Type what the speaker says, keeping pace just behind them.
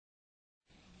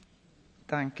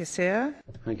Danke sehr.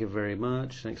 Thank you very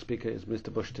much. Next speaker is Mr.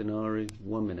 Bostinaru.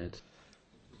 1 minute.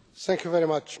 Thank you very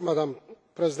much, Madam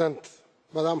President,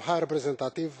 Madam High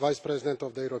Representative, Vice President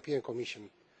of the European Commission.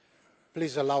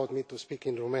 Please allow me to speak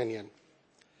in Romanian.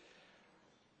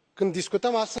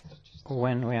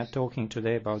 When we are talking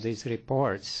today about these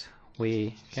reports,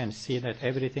 we can see that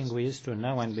everything we used to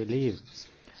know and believe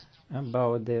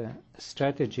about the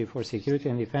strategy for security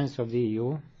and defense of the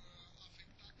EU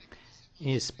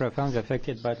is profoundly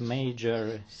affected by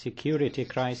major security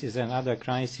crises and other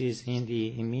crises in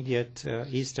the immediate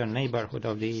eastern neighborhood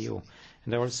of the EU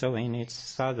and also in its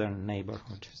southern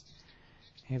neighborhood.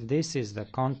 If this is the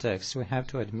context, we have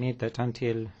to admit that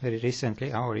until very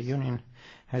recently our Union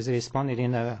has responded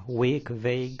in a weak,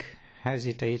 vague,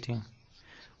 hesitating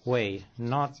way,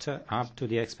 not up to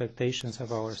the expectations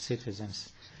of our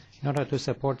citizens. In order to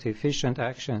support efficient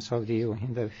actions of the EU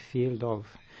in the field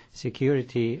of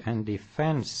security and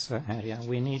defense area,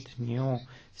 we need new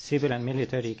civil and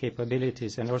military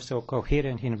capabilities and also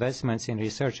coherent investments in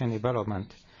research and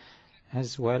development,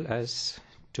 as well as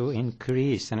to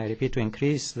increase, and I repeat, to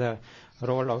increase the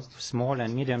role of small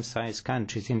and medium-sized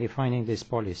countries in defining this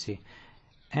policy.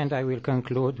 And I will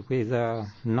conclude with a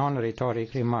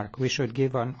non-rhetoric remark. We should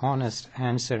give an honest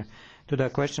answer to the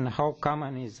question how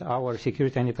common is our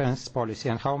security and defense policy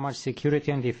and how much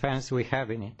security and defense we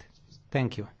have in it.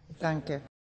 Thank you. Danke.